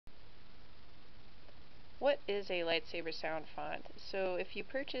What is a lightsaber sound font? So if you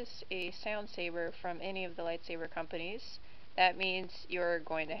purchase a sound saber from any of the lightsaber companies, that means you're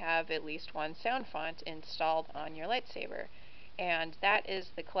going to have at least one sound font installed on your lightsaber. And that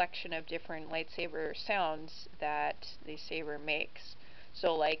is the collection of different lightsaber sounds that the saber makes.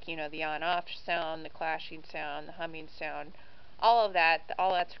 So like, the on-off sound, the clashing sound, the humming sound, all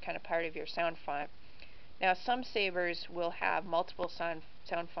that's kind of part of your sound font. Now some sabers will have multiple sound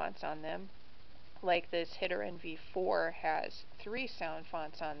fonts on them, like this Hitter NV4 has 3 sound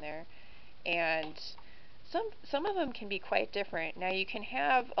fonts on there, and some of them can be quite different. Now you can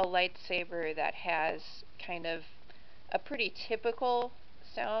have a lightsaber that has kind of a pretty typical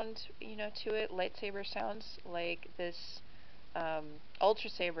sound, to it, lightsaber sounds, like this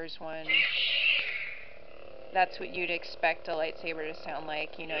Ultra Sabers one. That's what you'd expect a lightsaber to sound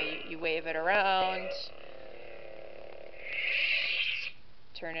like. You wave it around,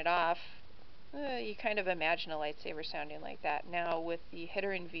 turn it off. You kind of imagine a lightsaber sounding like that. Now with the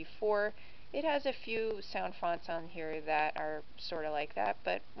Hitter in V4, it has a few sound fonts on here that are sort of like that,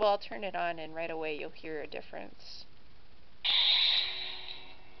 but well, I'll turn it on and right away you'll hear a difference.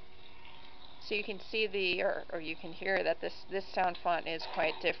 So you can see or you can hear that this sound font is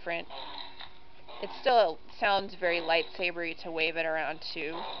quite different. It still sounds very lightsabery to wave it around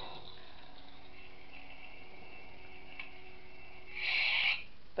too.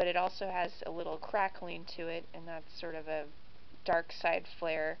 But it also has a little crackling to it, and that's sort of a dark side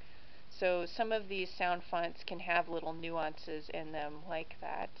flare. So some of these sound fonts can have little nuances in them like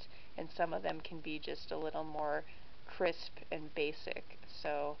that, and some of them can be just a little more crisp and basic.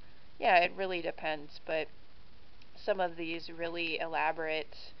 So yeah, it really depends, but some of these really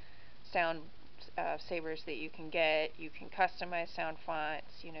elaborate sound sabers that you can get, you can customize sound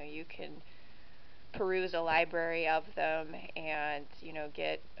fonts, you can peruse a library of them and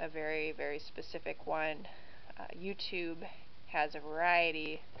get a very, very specific one. YouTube has a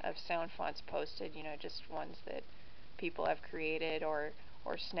variety of sound fonts posted, just ones that people have created or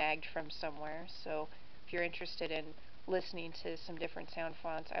snagged from somewhere. So if you're interested in listening to some different sound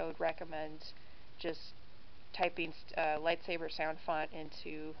fonts, I would recommend just typing lightsaber sound font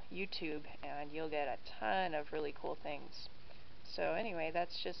into YouTube and you'll get a ton of really cool things. So anyway,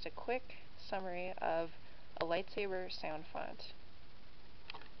 that's just a quick summary of a lightsaber sound font.